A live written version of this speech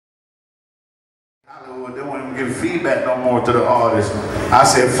Hollywood, they won't even give feedback no more to the artists. I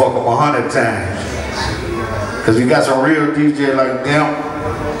said fuck them 100 times. Cause you got some real DJ like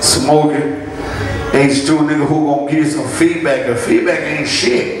them, Smoking, H2 nigga who gonna give you some feedback. The feedback ain't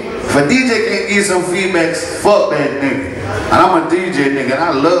shit. If a DJ can't give some feedback, fuck that nigga. And I'm a DJ nigga and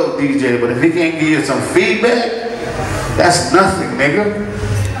I love DJ, but if he can't give you some feedback, that's nothing, nigga.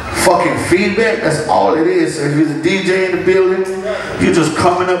 Fucking feedback, that's all it is. So if you're a DJ in the building, you just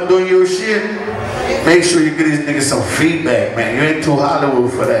coming up doing your shit, make sure you give these niggas some feedback, man. You ain't too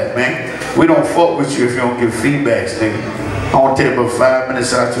Hollywood for that, man. We don't fuck with you if you don't give feedbacks, nigga. I want to take about 5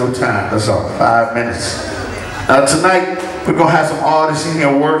 minutes out of your time, that's all, 5 minutes. Now tonight, we're gonna have some artists in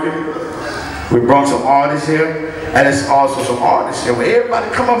here working. We brought some artists here, and it's also some artists here. Everybody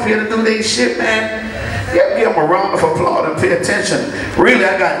come up here to do their shit, man. Yeah, give them a round of applause and pay attention. Really,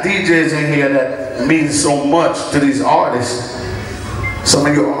 I got DJs in here that mean so much to these artists. Some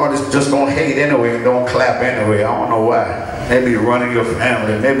of your artists just don't hate anyway and don't clap anyway. I don't know why. Maybe you're running your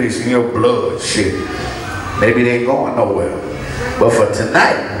family, maybe it's in your blood, shit. Maybe they ain't going nowhere. But for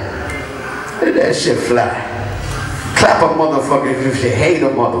tonight, let that shit fly. Clap a motherfucker if you hate a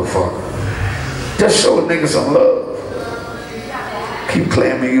motherfucker. Just show a nigga some love. Keep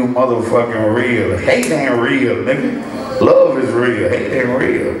claiming you motherfucking real. Hate ain't real, nigga. Love is real. Hate ain't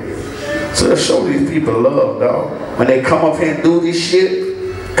real. So let's show these people love, dog. When they come up here and do this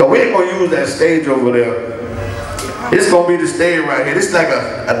shit, cause we ain't gonna use that stage over there. It's gonna be the stage right here. This is like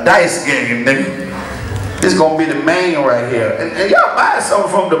a dice game, nigga. This gonna be the main right here. And y'all buy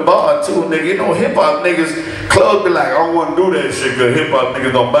something from the bar too, nigga. You know hip hop niggas, clubs be like, I don't wanna do that shit cause hip hop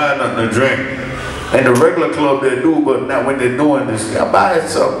niggas don't buy nothing to drink. And the regular club they do, but now when they're doing this, y'all buy it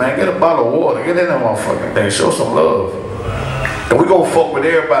something, man. Get a bottle of water. Get in that motherfucking thing. Show some love. And we gonna fuck with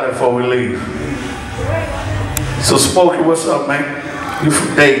everybody before we leave. So Smokey, what's up, man? You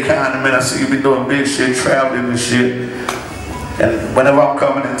from Dade County, man. I see you been doing big shit, traveling and shit. And whenever I'm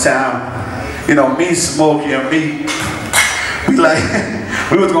coming in town, you know, me, Smokey, and me, we like,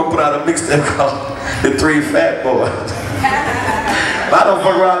 we was gonna put out a mixtape called The Three Fat Boys. If I don't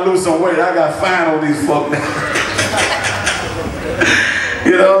fuck around and lose some weight, I got fine on these fuck now.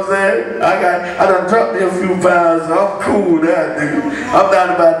 You know what I'm saying? I done dropped me a few pounds, so I'm cool with that, nigga. I'm down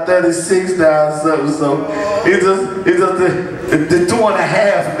to about 36 now or something, so it's just the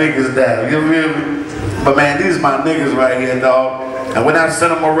 2.5 niggas down, you feel me? But man, these my niggas right here, dog. And when I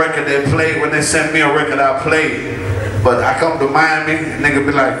send them a record, they play. When they send me a record, I play. But I come to Miami, nigga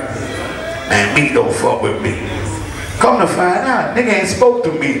be like, man, me don't fuck with me. Come to find out, nigga ain't spoke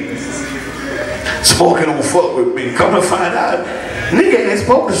to me. Smoking don't fuck with me. Come to find out, nigga ain't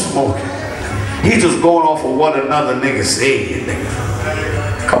spoke to Smoking. He just going off of what another nigga said,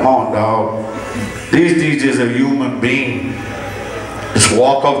 nigga. Come on, dog. These DJs are human beings. Just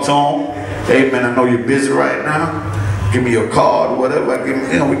walk up to them. Hey man, I know you're busy right now. Give me your card, whatever. Give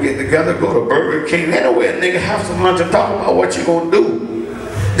me, you know, we get together, go to Burger King, anywhere, nigga, have some lunch and talk about what you gonna do.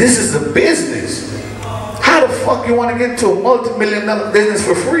 This is a business. How the fuck you want to get into a multi-million-dollar business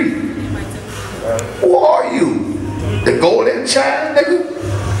for free? Who are you? The golden child, nigga?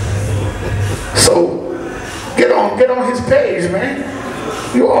 So, get on his page, man.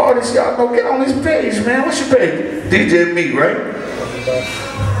 You artists, y'all know, get on his page, man. What's your page? DJ Me, right?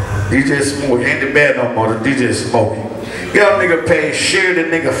 DJ Smoke, ain't the bad no more, the DJ Smoking. Get on nigga page, share the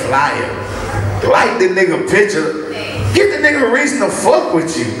nigga flyer. Like the nigga picture. Get the nigga a reason to fuck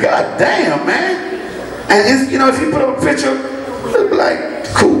with you. God damn, man. And it's, you know, if you put up a picture, be like,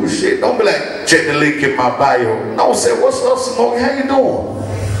 cool shit. Don't be like, check the link in my bio. No, say, what's up, Smokey? How you doing?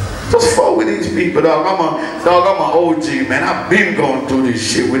 Just fuck with these people, dog. I'm an OG, man. I've been going through this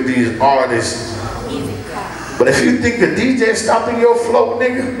shit with these artists. But if you think the DJ stopping your flow,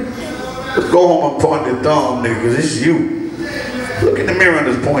 nigga, just go home and point the thumb, nigga, because it's you. Look in the mirror and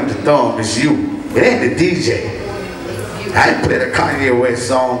just point the thumb. It's you. It ain't the DJ. I ain't played a Kanye West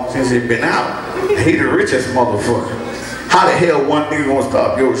song since it been out. He the richest motherfucker. How the hell one nigga gonna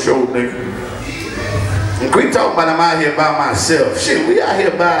stop your show, nigga? And quit talking about I'm out here by myself. Shit, we out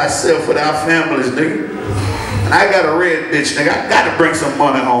here by ourselves with our families, nigga. And I got a red bitch, nigga. I got to bring some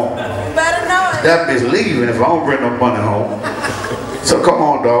money home. You better know it. That bitch leaving if I don't bring no money home. So come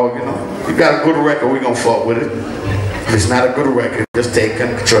on, dog, you know. You got a good record, we gonna fuck with it. If it's not a good record, just take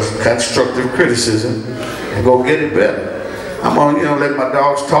constructive criticism and go get it better. I'm gonna, you know, let my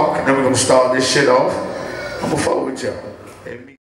dogs talk, and then we're gonna start this shit off. I'm gonna fuck with y'all.